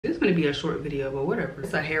This is gonna be a short video, but whatever.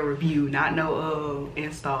 It's a hair review, not no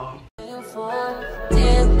install.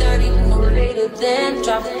 10:30, no later than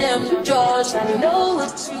drop them drawers. I know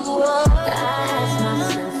what you are. I ask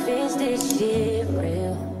myself, is this shit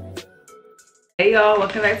real? Hey y'all,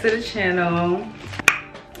 welcome back to the channel.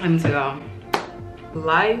 Let me tell y'all,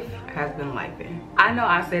 life has been lifing. I know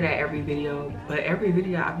I say that every video, but every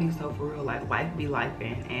video I be so for real, like life be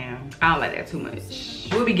lifing, and I don't like that too much.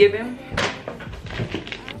 We'll be giving.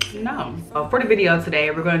 No. For the video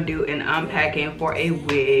today, we're gonna do an unpacking for a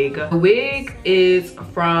wig. The wig is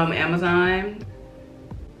from Amazon.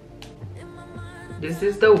 This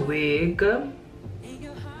is the wig. Can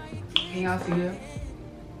y'all see it?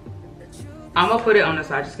 I'm gonna put it on the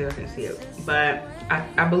side just so you can see it. But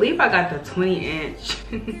I believe I got the 20-inch.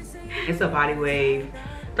 It's a body wave.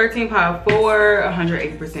 13.4,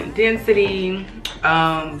 180% density.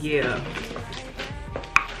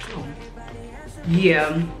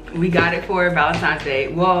 Yeah, we got it for Valentine's Day.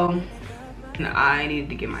 Well, I needed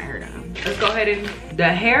to get my hair done. Let's go ahead and, the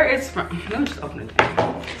hair is from, let me just open it.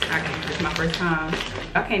 I can't, this is my first time.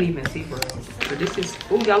 I can't even see for real. But this is,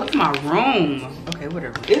 oh y'all, look at my room. Okay,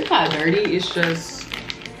 whatever. It's not dirty, it's just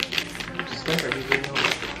stuff everywhere.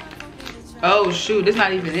 Oh shoot, this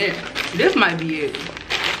not even it. This might be it.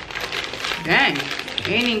 Dang, it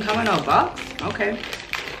ain't even coming no box. Okay.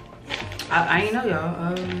 I ain't know y'all.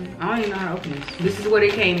 I don't even know how to open this. This is what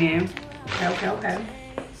it came in. Okay.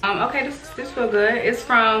 Okay, this feel good. It's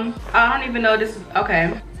from, I don't even know this is,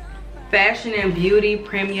 okay. Fashion and Beauty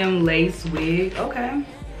Premium Lace Wig. Okay.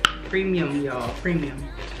 Premium, y'all, premium.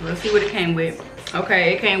 So let's see what it came with.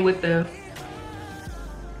 Okay, it came with the,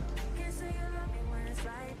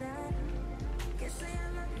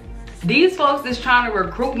 these folks is trying to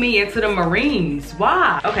recruit me into the Marines.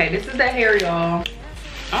 Why? Okay, this is the hair, y'all.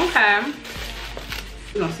 Okay.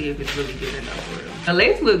 We're gonna see if it's really good enough for real. The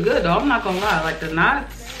lace look good though, I'm not gonna lie. Like the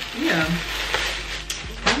knots, yeah.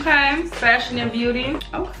 Okay, Fashion and Beauty.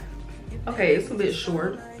 Okay, it's a bit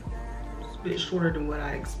short. It's a bit shorter than what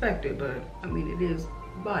I expected, but I mean it is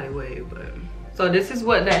body wave, but. So this is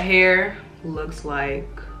what the hair looks like.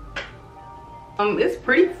 It's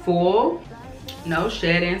pretty full. No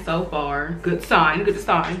shedding so far. Good sign, because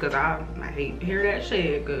I hate hear that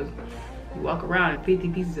shed, because you walk around and 50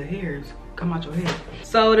 pieces of hairs come out your head.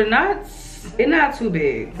 So the knots, they're not too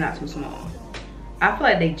big, not too small. I feel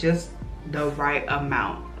like they just the right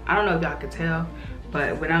amount. I don't know if y'all can tell,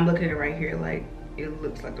 but when I'm looking at it right here, like it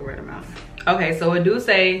looks like the right amount. Okay, so it do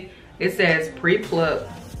say, it says pre-pluck,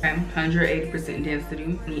 180%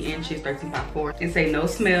 density, 20 inches, 13.4. It say no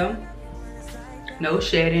smell, no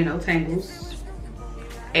shedding, no tangles.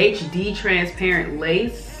 HD transparent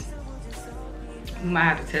lace. We might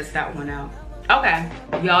have to test that one out. Okay,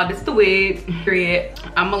 y'all, this is the wig, period.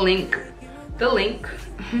 I'ma link the link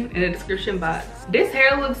in the description box. This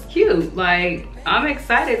hair looks cute. Like, I'm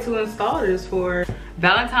excited to install this for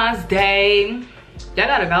Valentine's Day. Y'all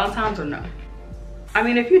got a Valentine's or no? I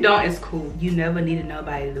mean, if you don't, it's cool. You never needed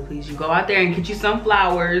nobody to please you. Go out there and get you some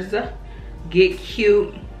flowers, get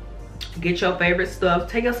cute, get your favorite stuff,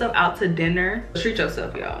 take yourself out to dinner, treat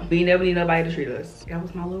yourself, y'all. We never need nobody to treat us. That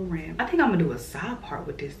was my little rant. I think I'm gonna do a side part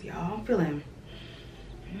with this, y'all. I'm feeling,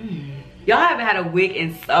 y'all haven't had a wig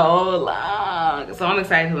in so long, so I'm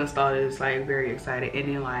excited to install this, like very excited.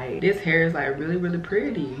 And then like this hair is like really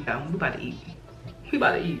pretty. Yeah, we about to eat. We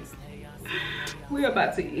about to eat. We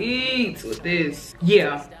about to eat with this.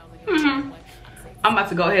 Yeah. I'm about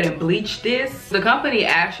to go ahead and bleach this. The company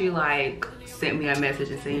actually like sent me a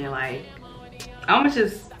message and saying like, I'm gonna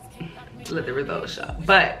just let the results show.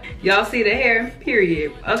 But y'all see the hair,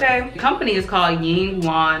 period. Okay, the company is called Ying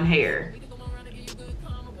Guan Hair.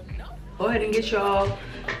 Go ahead and get y'all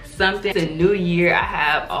something. It's a new year. I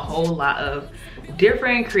have a whole lot of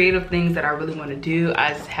different creative things that I really want to do.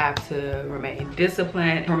 I just have to remain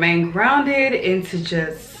disciplined, remain grounded, and to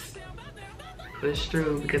just push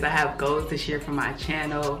through, because I have goals this year for my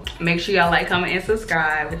channel. Make sure y'all like, comment, and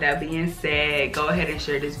subscribe. With that being said, go ahead and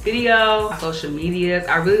share this video on social medias.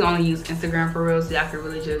 I really only use Instagram for real, so y'all can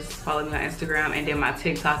really just follow me on Instagram, and then my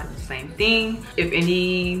TikTok is the same thing. If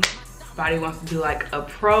anybody wants to do like a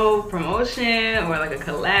pro promotion or like a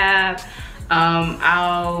collab,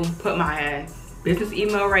 I'll put my business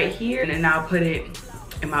email right here, and then I'll put it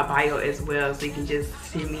in my bio as well, so you can just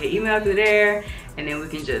send me an email through there, and then we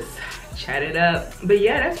can just chat it up. But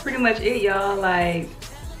yeah, that's pretty much it, y'all. Like,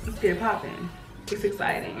 let's get it popping. It's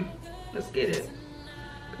exciting. Let's get it,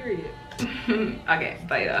 period. Okay,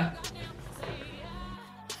 bye y'all.